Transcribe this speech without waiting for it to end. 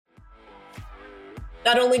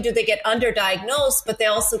not only do they get underdiagnosed, but they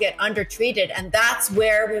also get undertreated. And that's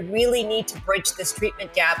where we really need to bridge this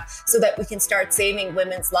treatment gap so that we can start saving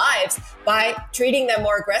women's lives by treating them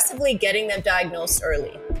more aggressively, getting them diagnosed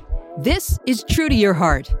early. This is True to Your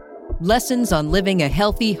Heart. Lessons on living a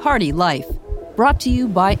healthy, hearty life. Brought to you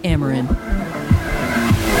by Amarin.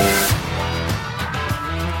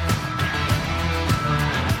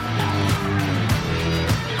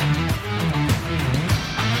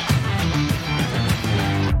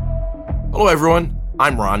 Hello everyone,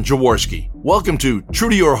 I'm Ron Jaworski. Welcome to True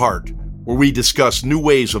to Your Heart, where we discuss new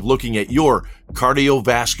ways of looking at your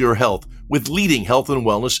cardiovascular health with leading health and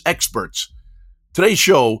wellness experts. Today's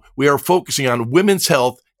show, we are focusing on women's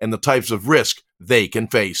health and the types of risk they can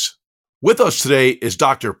face. With us today is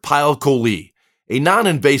Dr. Payal Kohli, a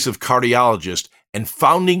non-invasive cardiologist and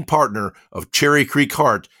founding partner of Cherry Creek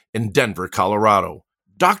Heart in Denver, Colorado.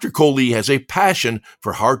 Dr. Kohli has a passion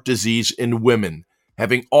for heart disease in women,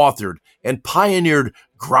 having authored and pioneered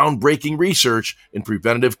groundbreaking research in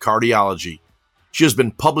preventative cardiology. She has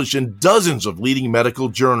been published in dozens of leading medical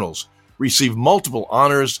journals, received multiple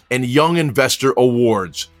honors and Young Investor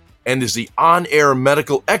awards, and is the on-air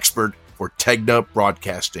medical expert for Tegna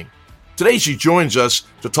Broadcasting. Today she joins us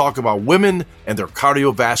to talk about women and their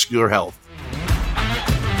cardiovascular health.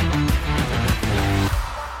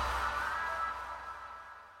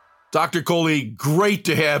 Dr. Kohli, great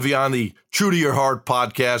to have you on the True to Your Heart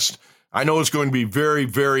podcast. I know it's going to be very,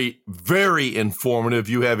 very, very informative.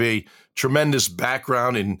 You have a tremendous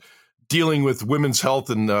background in dealing with women's health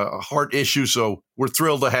and heart issues, so we're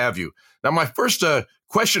thrilled to have you. Now, my first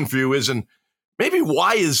question for you is, and maybe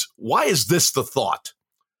why is this the thought?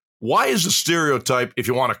 Why is the stereotype, if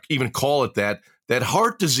you want to even call it that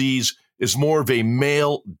heart disease is more of a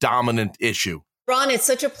male-dominant issue? Ron, it's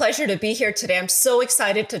such a pleasure to be here today. I'm so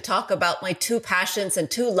excited to talk about my two passions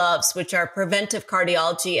and two loves, which are preventive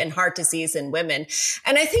cardiology and heart disease in women.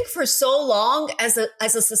 And I think for so long as a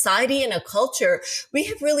society and a culture, we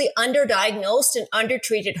have really underdiagnosed and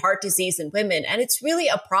undertreated heart disease in women. And it's really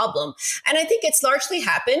a problem. And I think it's largely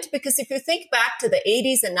happened because if you think back to the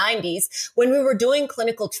 80s and 90s, when we were doing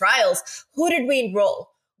clinical trials, who did we enroll?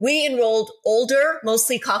 We enrolled older,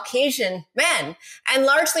 mostly Caucasian men. And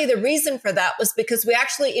largely the reason for that was because we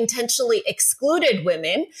actually intentionally excluded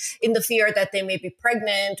women in the fear that they may be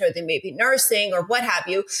pregnant or they may be nursing or what have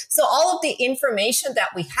you. So all of the information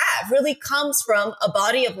that we have really comes from a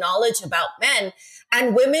body of knowledge about men.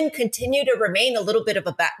 And women continue to remain a little bit of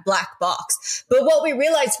a black box. But what we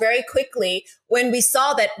realized very quickly when we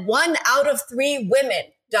saw that 1 out of 3 women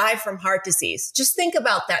die from heart disease. Just think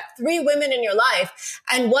about that. 3 women in your life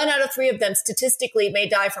and 1 out of 3 of them statistically may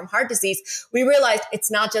die from heart disease. We realized it's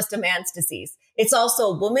not just a man's disease. It's also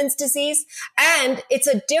a woman's disease, and it's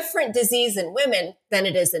a different disease in women than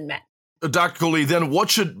it is in men. Dr. Kohli, then what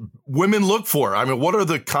should women look for? I mean, what are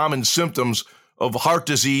the common symptoms of heart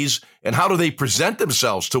disease and how do they present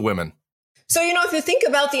themselves to women? So, if you think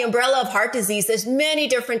about the umbrella of heart disease, there's many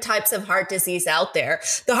different types of heart disease out there.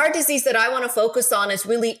 The heart disease that I want to focus on is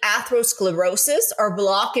really atherosclerosis or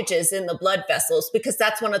blockages in the blood vessels, because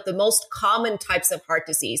that's one of the most common types of heart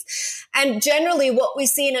disease. And generally what we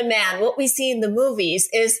see in a man, what we see in the movies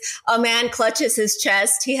is a man clutches his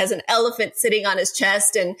chest. He has an elephant sitting on his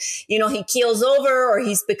chest and, he keels over or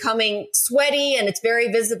he's becoming sweaty and it's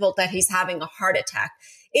very visible that he's having a heart attack.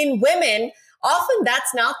 In women, often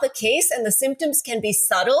that's not the case, and the symptoms can be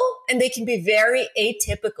subtle and they can be very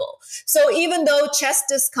atypical. So even though chest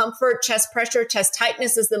discomfort, chest pressure, chest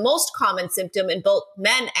tightness is the most common symptom in both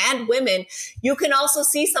men and women, you can also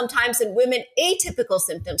see sometimes in women atypical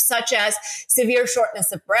symptoms such as severe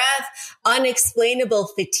shortness of breath,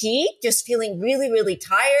 unexplainable fatigue, just feeling really, really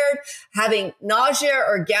tired, having nausea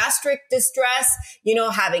or gastric distress,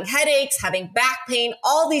 having headaches, having back pain,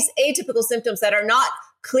 all these atypical symptoms that are not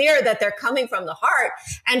clear that they're coming from the heart.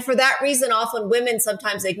 And for that reason, often women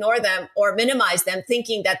sometimes ignore them or minimize them,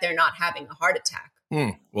 thinking that they're not having a heart attack.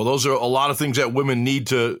 Well, those are a lot of things that women need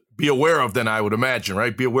to be aware of, then I would imagine,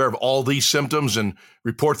 right? Be aware of all these symptoms and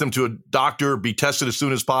report them to a doctor, be tested as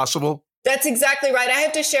soon as possible. That's exactly right. I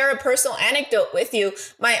have to share a personal anecdote with you.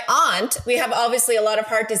 My aunt, we have obviously a lot of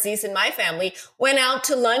heart disease in my family, went out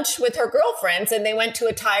to lunch with her girlfriends and they went to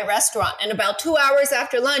a Thai restaurant. And about 2 hours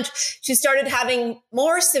after lunch, she started having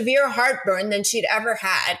more severe heartburn than she'd ever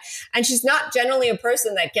had. And she's not generally a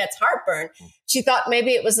person that gets heartburn. She thought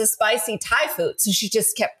maybe it was a spicy Thai food. So she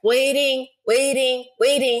just kept waiting.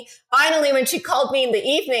 Finally, when she called me in the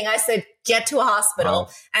evening, I said, get to a hospital. Wow.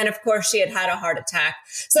 And of course, she had a heart attack.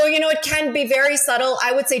 So, it can be very subtle.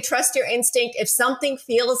 I would say trust your instinct. If something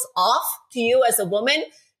feels off to you as a woman,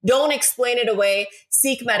 don't explain it away.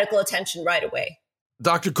 Seek medical attention right away.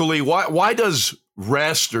 Dr. Cooley, why does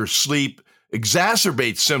rest or sleep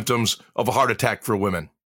exacerbate symptoms of a heart attack for women?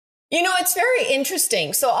 You know, it's very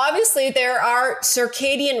interesting. So obviously there are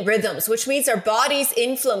circadian rhythms, which means our body's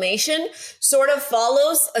inflammation sort of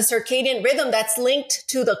follows a circadian rhythm that's linked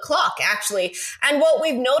to the clock, actually. And what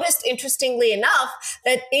we've noticed, interestingly enough,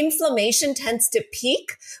 that inflammation tends to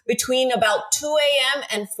peak between about 2 a.m.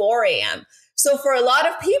 and 4 a.m. So for a lot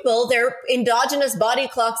of people, their endogenous body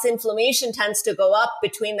clock's inflammation tends to go up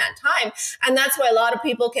between that time. And that's why a lot of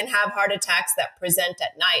people can have heart attacks that present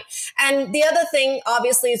at night. And the other thing,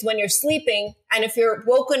 obviously, is when you're sleeping, and if you're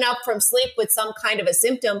woken up from sleep with some kind of a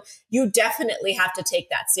symptom, you definitely have to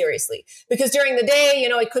take that seriously. Because during the day, you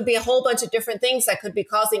know, it could be a whole bunch of different things that could be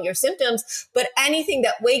causing your symptoms, but anything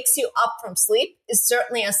that wakes you up from sleep is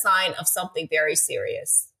certainly a sign of something very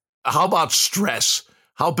serious. How about stress?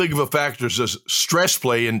 How big of a factor does stress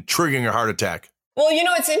play in triggering a heart attack? Well, you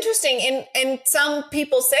know, it's interesting. And some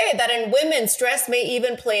people say that in women, stress may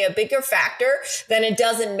even play a bigger factor than it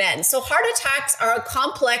does in men. So heart attacks are a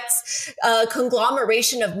complex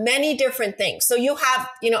conglomeration of many different things. So you have,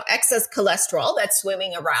 you know, excess cholesterol that's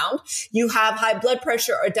swimming around. You have high blood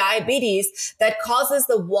pressure or diabetes that causes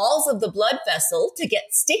the walls of the blood vessel to get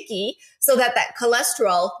sticky so that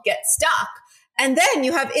cholesterol gets stuck. And then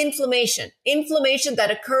you have inflammation that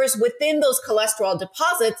occurs within those cholesterol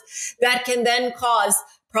deposits that can then cause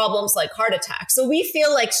problems like heart attacks. So we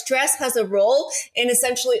feel like stress has a role in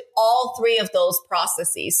essentially all three of those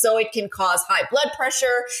processes. So it can cause high blood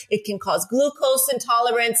pressure. It can cause glucose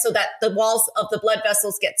intolerance so that the walls of the blood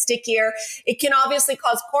vessels get stickier. It can obviously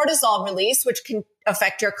cause cortisol release, which can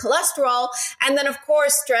affect your cholesterol. And then, of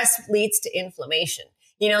course, stress leads to inflammation.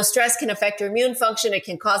 You know, stress can affect your immune function. It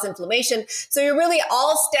can cause inflammation. So you're really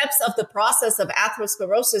all steps of the process of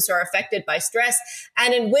atherosclerosis are affected by stress.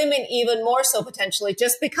 And in women, even more so potentially,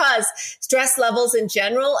 just because stress levels in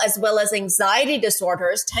general, as well as anxiety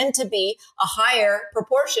disorders, tend to be a higher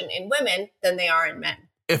proportion in women than they are in men.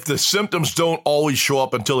 If the symptoms don't always show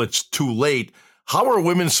up until it's too late, how are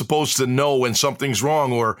women supposed to know when something's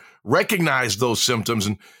wrong or recognize those symptoms?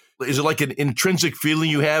 And is it like an intrinsic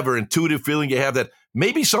feeling you have or intuitive feeling you have that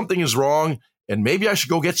maybe something is wrong and maybe I should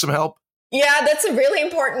go get some help? Yeah, that's a really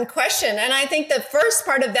important question. And I think the first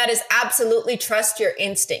part of that is absolutely trust your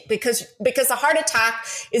instinct because a heart attack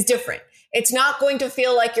is different. It's not going to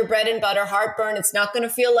feel like your bread and butter heartburn. It's not going to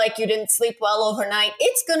feel like you didn't sleep well overnight.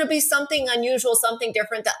 It's going to be something unusual, something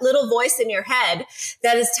different, that little voice in your head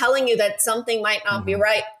that is telling you that something might not be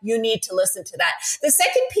right. You need to listen to that. The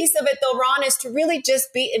second piece of it, though, Ron, is to really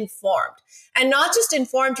just be informed. And not just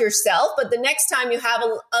informed yourself, but the next time you have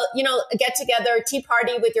a get together, a tea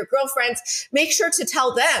party with your girlfriends, make sure to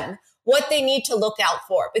tell them what they need to look out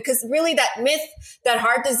for. Because really that myth that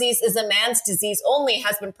heart disease is a man's disease only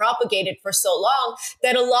has been propagated for so long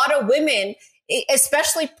that a lot of women,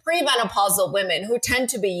 especially premenopausal women who tend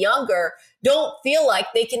to be younger, don't feel like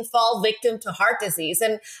they can fall victim to heart disease.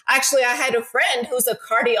 And actually, I had a friend who's a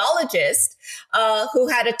cardiologist who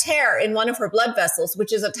had a tear in one of her blood vessels,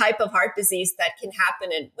 which is a type of heart disease that can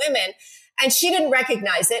happen in women. And she didn't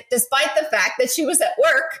recognize it, despite the fact that she was at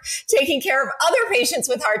work taking care of other patients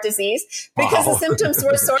with heart disease because the symptoms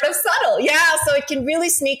were sort of subtle. Yeah, so it can really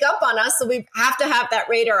sneak up on us. So we have to have that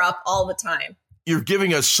radar up all the time. You're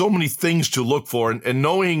giving us so many things to look for and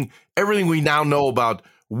knowing everything we now know about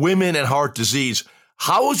women and heart disease,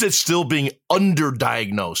 how is it still being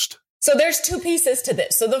underdiagnosed? So there's two pieces to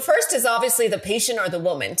this. So the first is obviously the patient or the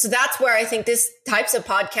woman. So that's where I think this types of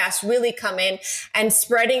podcasts really come in and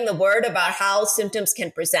spreading the word about how symptoms can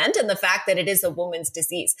present and the fact that it is a woman's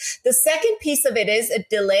disease. The second piece of it is a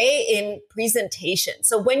delay in presentation.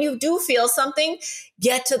 So when you do feel something,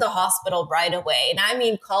 get to the hospital right away. And I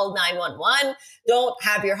mean, call 911. Don't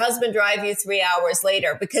have your husband drive you 3 hours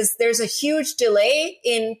later because there's a huge delay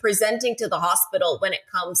in presenting to the hospital when it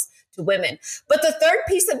comes to women. But the third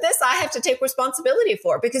piece of this, I have to take responsibility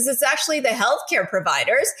for because it's actually the healthcare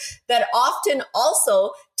providers that often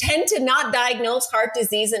also tend to not diagnose heart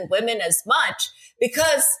disease in women as much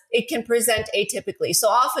because it can present atypically. So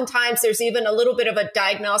oftentimes there's even a little bit of a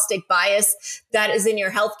diagnostic bias that is in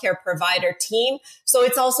your healthcare provider team. So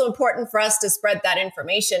it's also important for us to spread that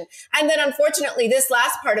information. And then unfortunately, this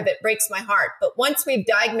last part of it breaks my heart. But once we've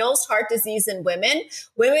diagnosed heart disease in women,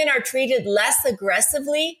 women are treated less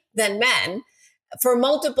aggressively than men for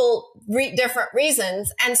multiple different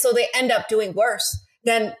reasons. And so they end up doing worse.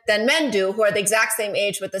 than men do who are the exact same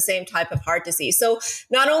age with the same type of heart disease. So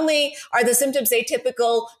not only are the symptoms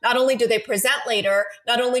atypical, not only do they present later,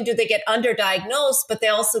 not only do they get underdiagnosed, but they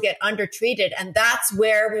also get undertreated. And that's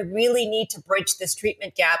where we really need to bridge this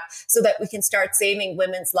treatment gap so that we can start saving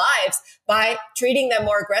women's lives by treating them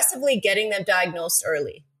more aggressively, getting them diagnosed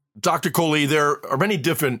early. Dr. Kohli, there are many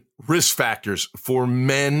different risk factors for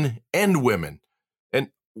men and women. And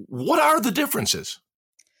what are the differences?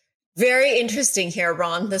 Very interesting here,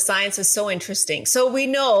 Ron. The science is so interesting. So we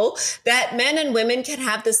know that men and women can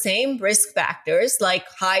have the same risk factors, like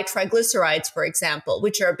high triglycerides, for example,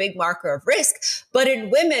 which are a big marker of risk. But in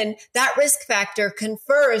women, that risk factor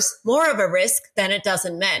confers more of a risk than it does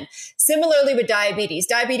in men. Similarly with diabetes.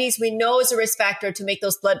 Diabetes, we know, is a risk factor to make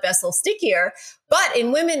those blood vessels stickier. But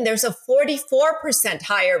in women, there's a 44%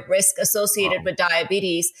 higher risk associated with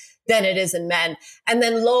diabetes than it is in men. And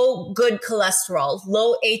then low good cholesterol,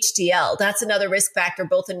 low HDL. That's another risk factor,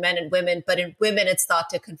 both in men and women. But in women, it's thought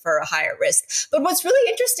to confer a higher risk. But what's really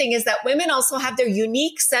interesting is that women also have their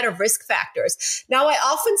unique set of risk factors. Now, I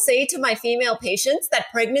often say to my female patients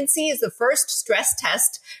that pregnancy is the first stress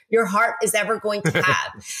test your heart is ever going to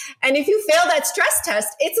have. And if you fail that stress test,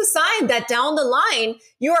 it's a sign that down the line,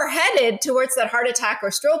 you are headed towards that heart attack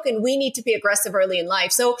or stroke, and we need to be aggressive early in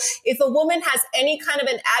life. So if a woman has any kind of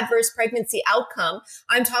an adverse pregnancy outcome,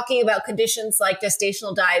 I'm talking about conditions like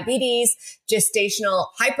gestational diabetes, gestational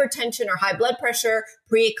hypertension or high blood pressure,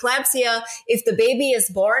 preeclampsia. If the baby is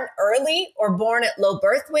born early or born at low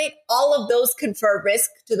birth weight, all of those confer risk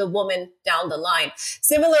to the woman down the line.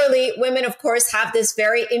 Similarly, women, of course, have this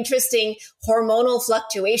very interesting hormonal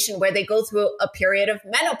fluctuation where they go through a period of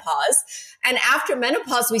menopause. And after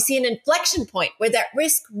menopause, we see an inflection point where that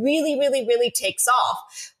risk really, really, really takes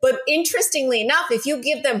off. But interestingly enough, if you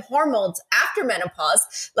give them hormones after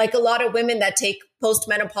menopause, like a lot of women that take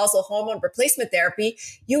postmenopausal hormone replacement therapy,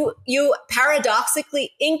 you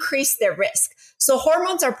paradoxically increase their risk. So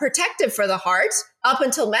hormones are protective for the heart up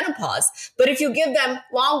until menopause. But if you give them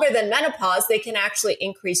longer than menopause, they can actually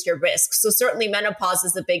increase your risk. So certainly menopause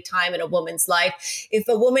is a big time in a woman's life. If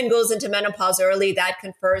a woman goes into menopause early, that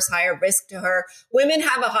confers higher risk to her. Women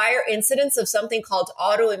have a higher incidence of something called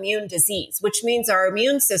autoimmune disease, which means our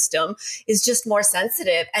immune system is just more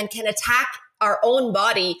sensitive and can attack our own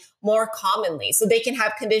body more commonly. So they can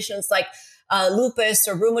have conditions like lupus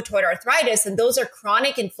or rheumatoid arthritis. And those are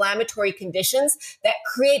chronic inflammatory conditions that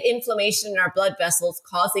create inflammation in our blood vessels,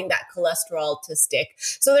 causing that cholesterol to stick.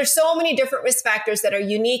 So there's so many different risk factors that are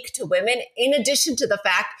unique to women, in addition to the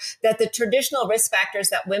fact that the traditional risk factors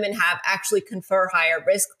that women have actually confer higher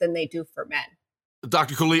risk than they do for men.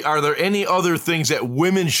 Dr. Kohli, are there any other things that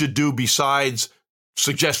women should do besides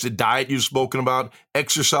suggested diet you've spoken about,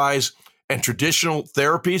 exercise, and traditional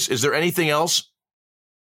therapies? Is there anything else?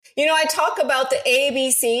 You know, I talk about the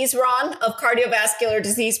ABCs, Ron, of cardiovascular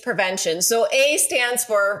disease prevention. So A stands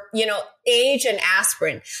for, age and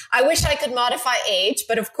aspirin. I wish I could modify age,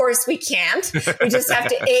 but of course we can't. We just have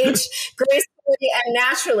to age gracefully and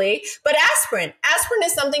naturally. But aspirin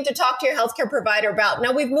is something to talk to your healthcare provider about.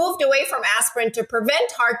 Now, we've moved away from aspirin to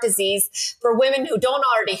prevent heart disease for women who don't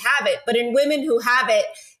already have it. But in women who have it,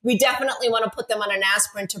 we definitely want to put them on an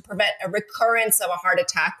aspirin to prevent a recurrence of a heart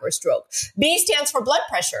attack or stroke. B stands for blood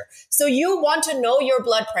pressure. So you want to know your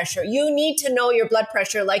blood pressure. You need to know your blood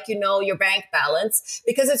pressure like you know your bank balance,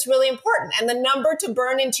 because it's really important. And the number to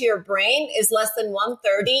burn into your brain is less than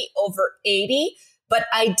 130/80, but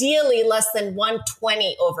ideally less than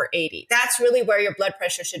 120/80. That's really where your blood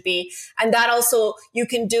pressure should be. And that also you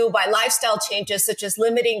can do by lifestyle changes, such as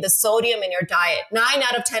limiting the sodium in your diet. 9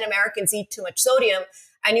 out of 10 Americans eat too much sodium.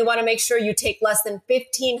 And you want to make sure you take less than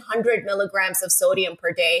 1,500 milligrams of sodium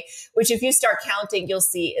per day, which if you start counting, you'll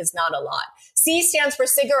see is not a lot. C stands for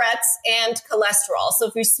cigarettes and cholesterol. So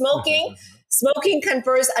if you're smoking, smoking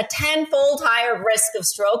confers a 10-fold higher risk of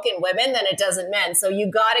stroke in women than it does in men. So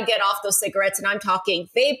you got to get off those cigarettes. And I'm talking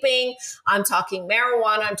vaping, I'm talking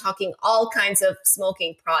marijuana, I'm talking all kinds of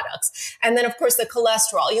smoking products. And then, of course, the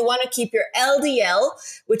cholesterol. You want to keep your LDL,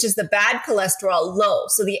 which is the bad cholesterol, low.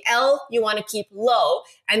 So the L you want to keep low.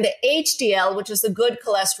 And the HDL, which is the good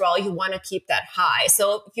cholesterol, you want to keep that high.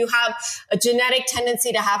 So if you have a genetic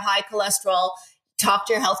tendency to have high cholesterol, talk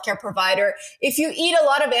to your healthcare provider. If you eat a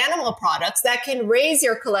lot of animal products, that can raise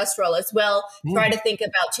your cholesterol as well. Try to think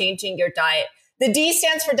about changing your diet. The D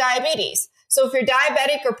stands for diabetes. So if you're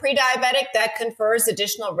diabetic or pre-diabetic, that confers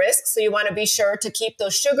additional risks. So you want to be sure to keep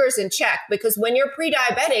those sugars in check, because when you're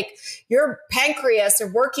pre-diabetic, your pancreas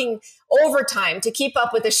are working overtime to keep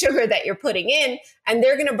up with the sugar that you're putting in, and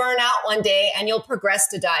they're going to burn out one day and you'll progress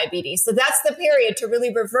to diabetes. So that's the period to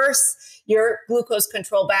really reverse your glucose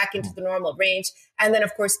control back into the normal range. And then,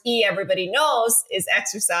 of course, everybody knows, is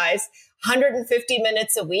exercise. 150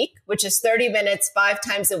 minutes a week, which is 30 minutes 5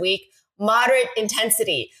 times a week, moderate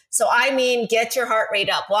intensity. So I mean, get your heart rate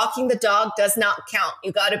up. Walking the dog does not count.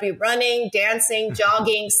 You got to be running, dancing,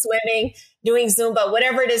 jogging, swimming, doing Zumba,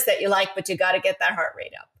 whatever it is that you like, but you got to get that heart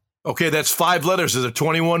rate up. Okay, that's 5 letters. Is there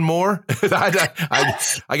 21 more? I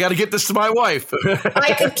got to get this to my wife.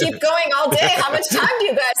 I could keep going all day. How much time do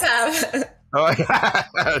you guys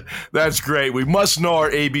have? That's great. We must know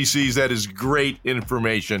our ABCs. That is great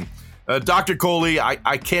information. Dr. Coley,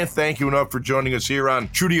 I can't thank you enough for joining us here on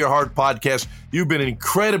True to Your Heart podcast. You've been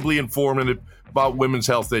incredibly informative about women's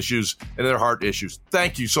health issues and their heart issues.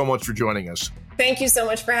 Thank you so much for joining us. Thank you so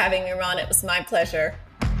much for having me, Ron. It was my pleasure.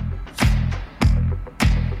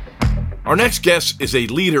 Our next guest is a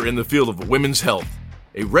leader in the field of women's health,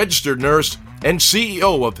 a registered nurse and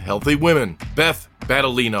CEO of Healthy Women, Beth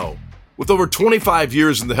Battaglino. With over 25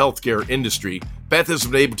 years in the healthcare industry, Beth has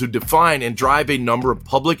been able to define and drive a number of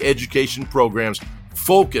public education programs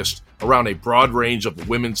focused around a broad range of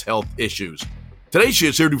women's health issues. Today, she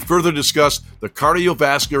is here to further discuss the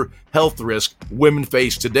cardiovascular health risk women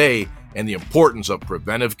face today and the importance of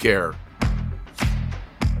preventive care.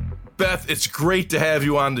 Beth, it's great to have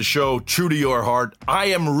you on the show, True to Your Heart. I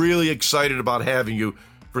am really excited about having you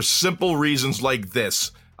for simple reasons like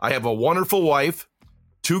this. I have a wonderful wife,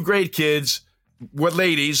 2 great kids,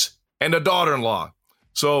 ladies, and a daughter-in-law.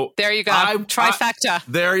 So there you go. Trifecta.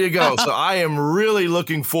 There you go. So I am really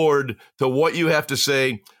looking forward to what you have to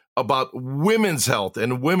say about women's health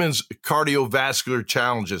and women's cardiovascular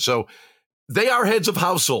challenges. So they are heads of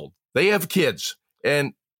household. They have kids.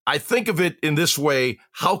 And I think of it in this way: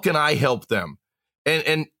 how can I help them?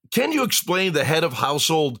 And can you explain the head of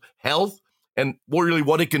household health and really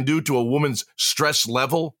what it can do to a woman's stress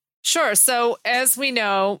level? Sure. So as we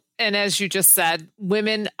know, and as you just said,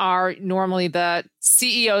 women are normally the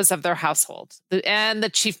CEOs of their household and the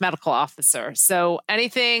chief medical officer. So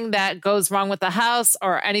anything that goes wrong with the house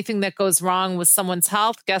or anything that goes wrong with someone's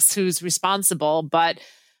health, guess who's responsible but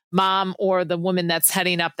mom or the woman that's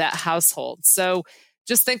heading up that household. So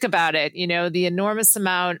just think about it, the enormous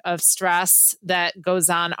amount of stress that goes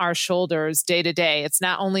on our shoulders day to day. It's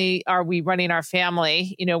not only are we running our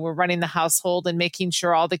family, we're running the household and making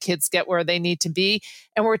sure all the kids get where they need to be.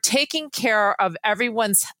 And we're taking care of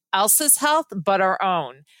everyone else's health but our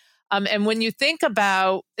own. And when you think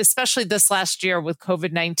about, especially this last year with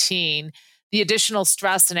COVID-19, the additional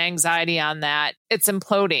stress and anxiety on that, it's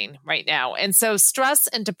imploding right now. And so stress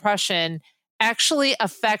and depression actually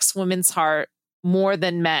affects women's heart more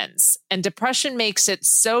than men's. And depression makes it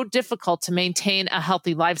so difficult to maintain a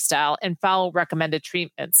healthy lifestyle and follow recommended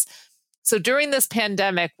treatments. So during this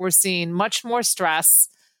pandemic, we're seeing much more stress,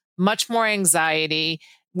 much more anxiety.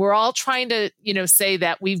 We're all trying to, say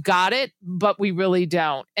that we've got it, but we really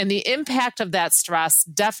don't. And the impact of that stress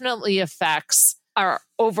definitely affects our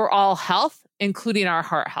overall health, including our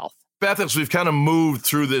heart health. Beth, as we've kind of moved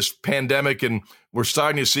through this pandemic and we're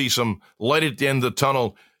starting to see some light at the end of the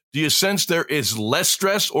tunnel, do you sense there is less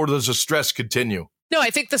stress, or does the stress continue? No, I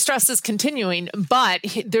think the stress is continuing, but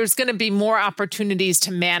there's going to be more opportunities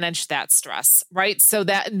to manage that stress, right? So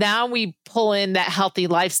that now we pull in that healthy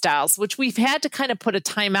lifestyles, which we've had to kind of put a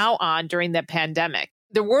timeout on during the pandemic.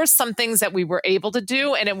 There were some things that we were able to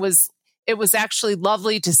do, and it was actually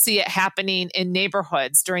lovely to see it happening in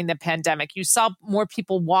neighborhoods during the pandemic. You saw more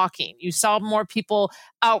people walking. You saw more people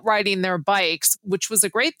out riding their bikes, which was a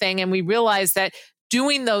great thing. And we realized that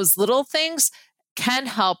doing those little things can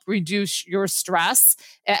help reduce your stress.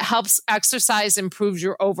 It helps exercise, improves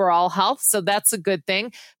your overall health. So that's a good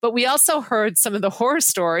thing. But we also heard some of the horror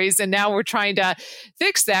stories, and now we're trying to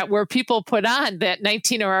fix that, where people put on that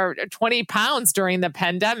 19 or 20 pounds during the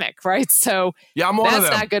pandemic, right? So yeah, I'm one of them.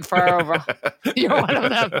 That's not good for our overall. You're one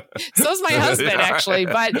of them. So's my husband, actually.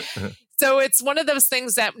 But so it's one of those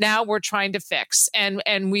things that now we're trying to fix,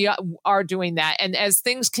 and we are doing that. And as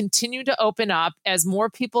things continue to open up, as more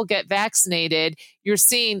people get vaccinated, you're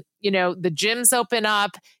seeing, the gyms open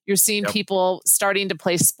up. You're seeing people starting to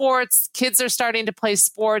play sports. Kids are starting to play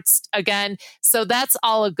sports again. So that's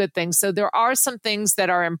all a good thing. So there are some things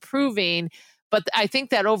that are improving. But I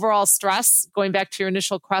think that overall stress, going back to your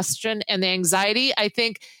initial question, and the anxiety, I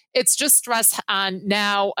think it's just stress on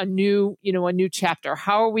now a new chapter.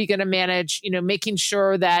 How are we going to manage, making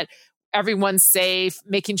sure that everyone's safe,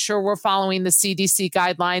 making sure we're following the CDC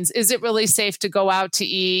guidelines. Is it really safe to go out to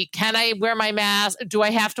eat? Can I wear my mask? Do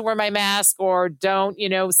I have to wear my mask or don't?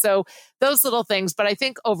 So those little things. But I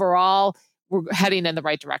think overall, we're heading in the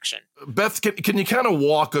right direction. Beth, can you kind of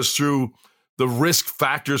walk us through the risk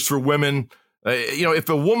factors for women? If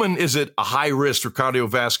a woman is at a high risk for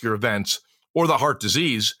cardiovascular events or the heart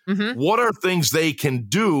disease, what are things they can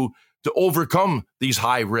do to overcome these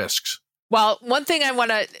high risks? Well, one thing I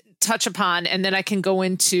want to touch upon, and then I can go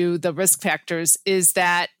into the risk factors, is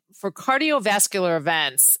that for cardiovascular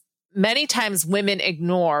events, many times women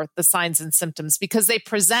ignore the signs and symptoms because they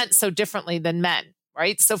present so differently than men,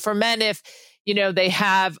 right? So for men, if they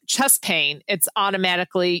have chest pain, it's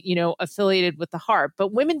automatically, affiliated with the heart.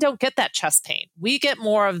 But women don't get that chest pain. We get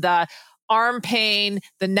more of the arm pain,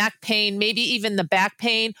 the neck pain, maybe even the back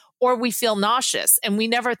pain, or we feel nauseous. And we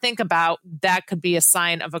never think about that could be a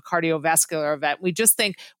sign of a cardiovascular event. We just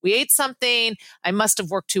think we ate something. I must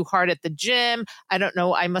have worked too hard at the gym. I don't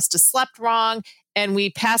know. I must have slept wrong. And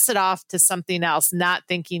we pass it off to something else, not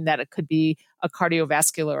thinking that it could be a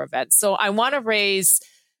cardiovascular event. So I want to raise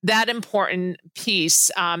that important piece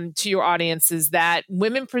to your audience, is that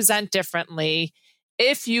women present differently.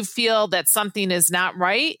 If you feel that something is not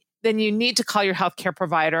right, then you need to call your healthcare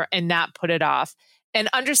provider and not put it off. And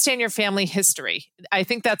understand your family history. I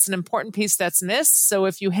think that's an important piece that's missed. So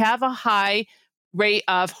if you have a high rate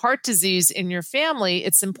of heart disease in your family,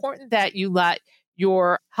 it's important that you let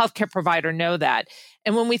your healthcare provider know that.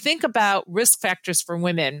 And when we think about risk factors for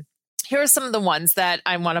women, here are some of the ones that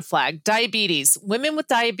I want to flag. Diabetes. Women with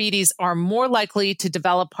diabetes are more likely to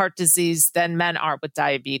develop heart disease than men are with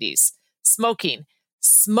diabetes. Smoking.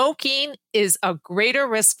 Smoking is a greater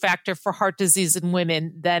risk factor for heart disease in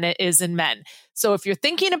women than it is in men. So if you're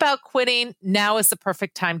thinking about quitting, now is the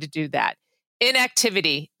perfect time to do that.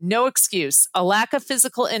 Inactivity, no excuse. A lack of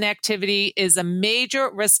physical inactivity is a major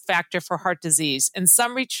risk factor for heart disease. And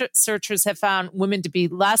some researchers have found women to be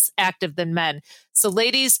less active than men. So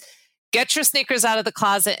ladies, get your sneakers out of the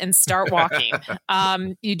closet and start walking.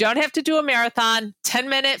 You don't have to do a marathon.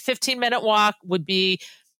 10-minute, 15-minute walk would be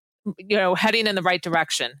heading in the right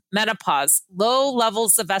direction. Menopause. Low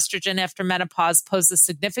levels of estrogen after menopause pose a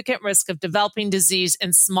significant risk of developing disease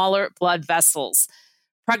in smaller blood vessels.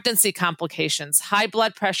 Pregnancy complications. High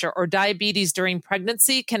blood pressure or diabetes during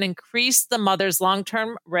pregnancy can increase the mother's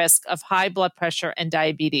long-term risk of high blood pressure and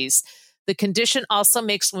diabetes. The condition also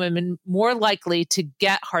makes women more likely to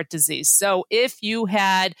get heart disease. So if you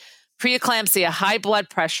had preeclampsia, high blood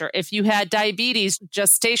pressure, if you had diabetes,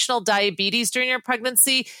 gestational diabetes during your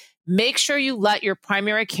pregnancy, make sure you let your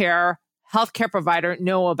primary care healthcare provider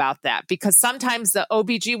know about that, because sometimes the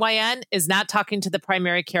OBGYN is not talking to the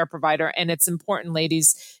primary care provider. And it's important,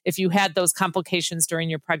 ladies, if you had those complications during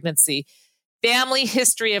your pregnancy. Family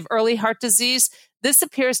history of early heart disease. This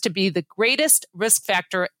appears to be the greatest risk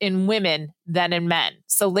factor in women than in men.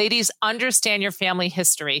 So ladies, understand your family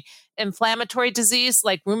history. Inflammatory disease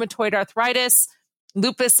like rheumatoid arthritis,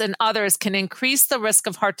 lupus, and others can increase the risk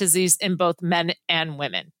of heart disease in both men and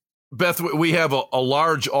women. Beth, we have a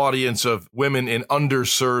large audience of women in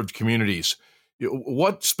underserved communities.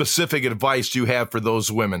 What specific advice do you have for those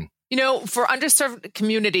women? For underserved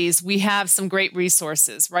communities, we have some great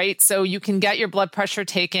resources, right? So you can get your blood pressure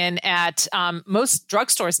taken at most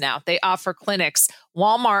drugstores now. They offer clinics.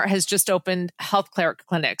 Walmart has just opened healthcare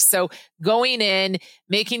clinics. So going in,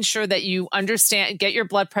 making sure that you understand, get your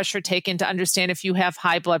blood pressure taken to understand if you have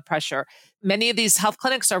high blood pressure. Many of these health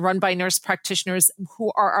clinics are run by nurse practitioners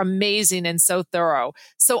who are amazing and so thorough.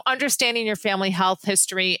 So understanding your family health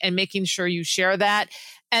history and making sure you share that,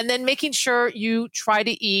 and then making sure you try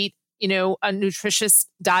to eat a nutritious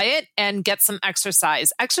diet and get some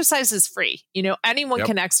exercise. Exercise is free. Anyone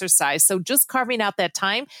can exercise. So just carving out that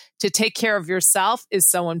time to take care of yourself is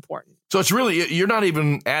so important. So it's really, you're not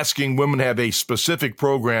even asking women to have a specific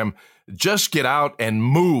program. Just get out and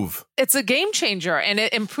move. It's a game changer, and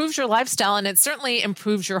it improves your lifestyle, and it certainly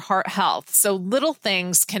improves your heart health. So little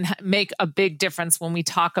things can make a big difference when we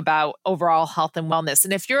talk about overall health and wellness.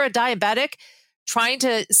 And if you're a diabetic, trying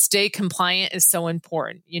to stay compliant is so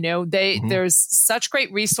important. There's such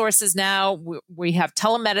great resources now. We have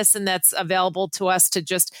telemedicine that's available to us to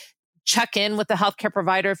just check in with the healthcare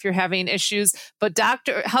provider if you're having issues. But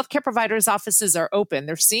healthcare providers' offices are open.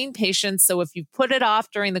 They're seeing patients. So if you put it off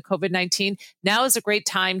during the COVID-19, now is a great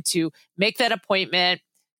time to make that appointment,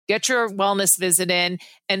 get your wellness visit in.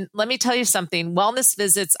 And let me tell you something, wellness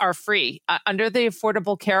visits are free. Under the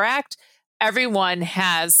Affordable Care Act, everyone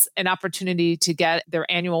has an opportunity to get their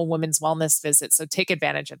annual women's wellness visit. So take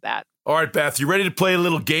advantage of that. All right, Beth, you ready to play a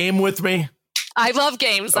little game with me? I love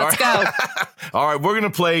games. Let's go. All right, we're going to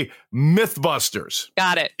play Mythbusters.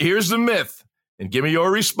 Got it. Here's the myth, and give me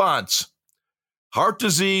your response. Heart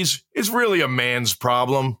disease is really a man's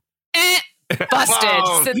problem.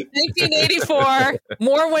 Busted. Since 1984,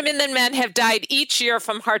 more women than men have died each year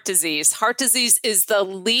from heart disease. Heart disease is the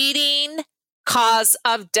leading cause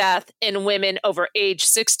of death in women over age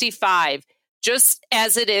 65, just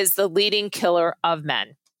as it is the leading killer of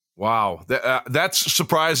men. Wow, that's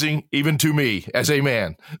surprising even to me as a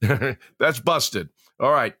man. That's busted.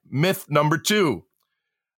 All right, myth number 2.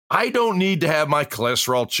 I don't need to have my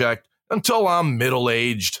cholesterol checked until I'm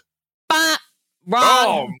middle-aged.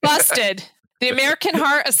 Wrong. Busted. The American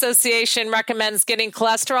Heart Association recommends getting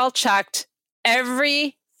cholesterol checked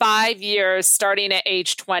every 5 years starting at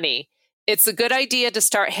age 20. It's a good idea to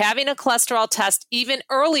start having a cholesterol test even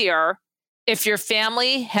earlier if your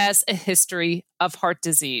family has a history of heart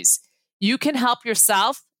disease. You can help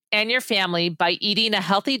yourself and your family by eating a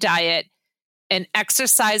healthy diet and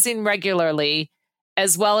exercising regularly,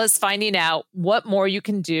 as well as finding out what more you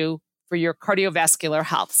can do for your cardiovascular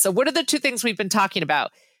health. So what are the 2 things we've been talking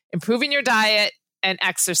about? Improving your diet and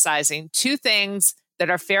exercising. 2 things that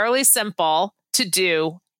are fairly simple to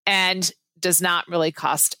do and does not really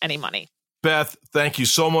cost any money. Beth, thank you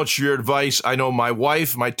so much for your advice. I know my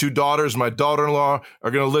wife, my 2 daughters, my daughter-in-law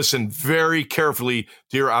are going to listen very carefully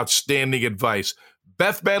to your outstanding advice.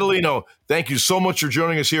 Beth Battolino, thank you so much for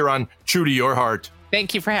joining us here on True to Your Heart.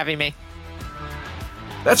 Thank you for having me.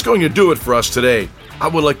 That's going to do it for us today. I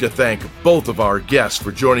would like to thank both of our guests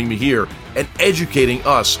for joining me here and educating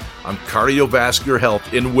us on cardiovascular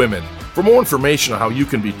health in women. For more information on how you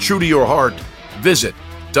can be true to your heart, visit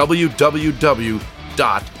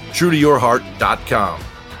www.truetoyourheart.com.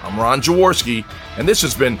 I'm Ron Jaworski, and this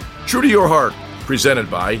has been True to Your Heart, presented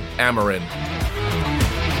by Amarin.